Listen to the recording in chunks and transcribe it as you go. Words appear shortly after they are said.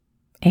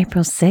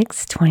April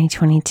 6,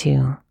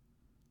 2022.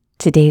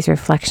 Today's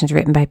reflection is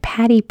written by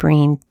Patty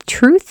Breen,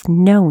 Truth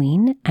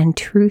Knowing and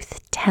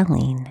Truth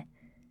Telling.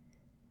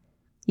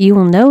 You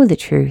will know the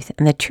truth,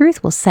 and the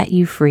truth will set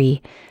you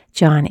free.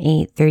 John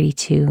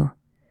 8:32.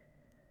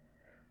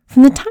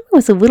 From the time I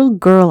was a little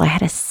girl, I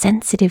had a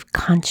sensitive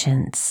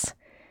conscience.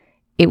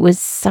 It was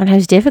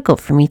sometimes difficult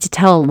for me to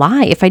tell a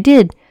lie. If I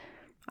did,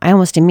 I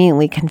almost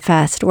immediately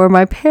confessed, or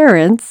my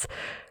parents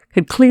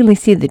could clearly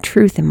see the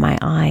truth in my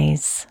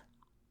eyes.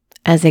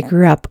 As I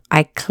grew up,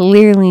 I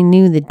clearly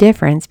knew the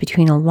difference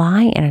between a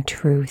lie and a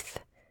truth.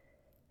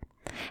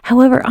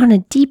 However, on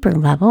a deeper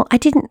level, I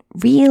didn't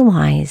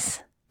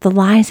realize the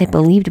lies I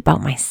believed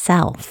about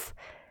myself.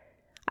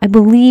 I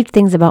believed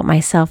things about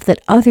myself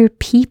that other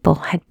people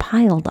had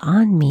piled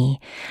on me.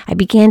 I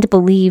began to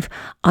believe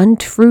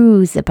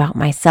untruths about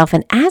myself,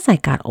 and as I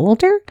got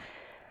older,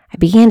 I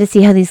began to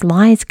see how these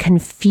lies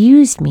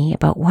confused me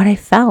about what I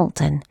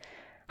felt and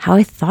how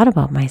I thought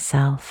about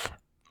myself.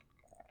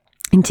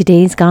 In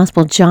today's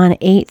gospel, John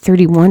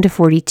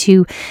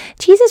 8:31-42,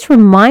 Jesus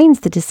reminds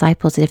the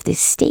disciples that if they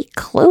stay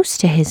close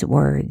to his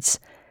words,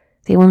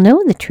 they will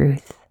know the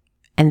truth,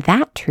 and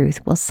that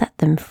truth will set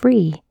them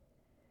free.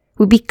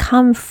 We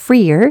become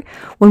freer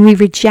when we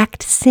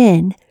reject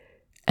sin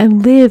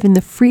and live in the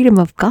freedom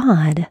of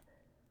God.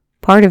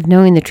 Part of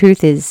knowing the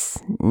truth is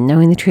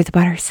knowing the truth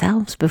about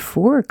ourselves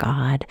before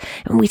God.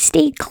 And when we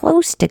stay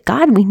close to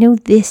God, we know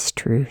this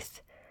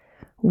truth.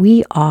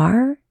 We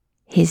are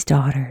his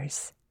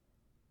daughters.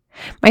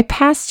 My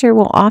pastor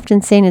will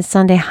often say in his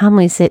Sunday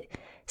homilies that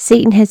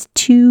Satan has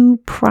two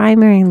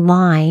primary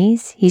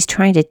lies he's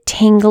trying to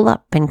tangle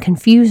up and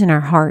confuse in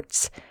our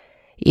hearts.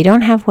 You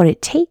don't have what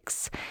it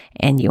takes,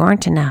 and you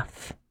aren't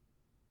enough.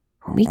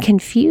 When we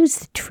confuse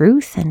the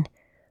truth and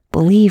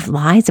believe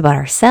lies about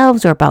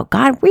ourselves or about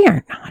God, we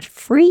are not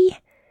free.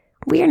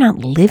 We are not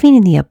living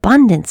in the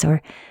abundance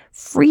or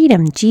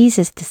freedom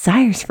Jesus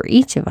desires for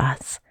each of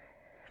us.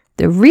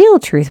 The real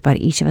truth about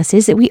each of us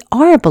is that we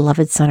are a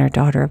beloved son or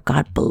daughter of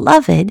God.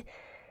 Beloved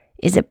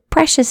is a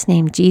precious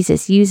name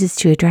Jesus uses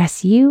to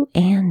address you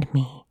and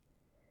me.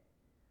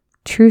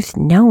 Truth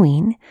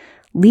knowing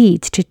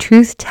leads to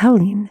truth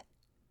telling.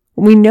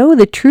 When we know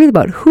the truth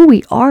about who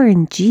we are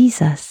in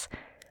Jesus,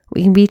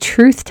 we can be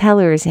truth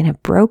tellers in a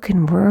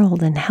broken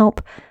world and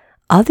help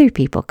other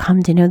people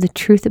come to know the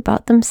truth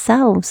about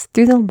themselves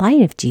through the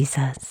light of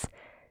Jesus.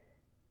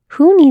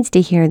 Who needs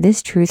to hear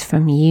this truth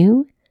from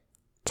you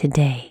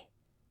today?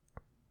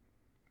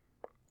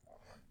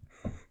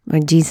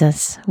 Lord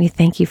Jesus, we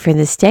thank you for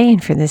this day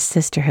and for this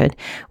sisterhood.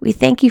 We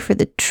thank you for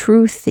the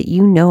truth that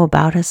you know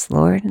about us,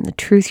 Lord, and the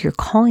truth you're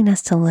calling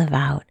us to live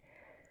out.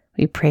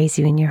 We praise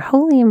you in your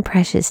holy and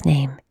precious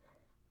name.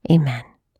 Amen.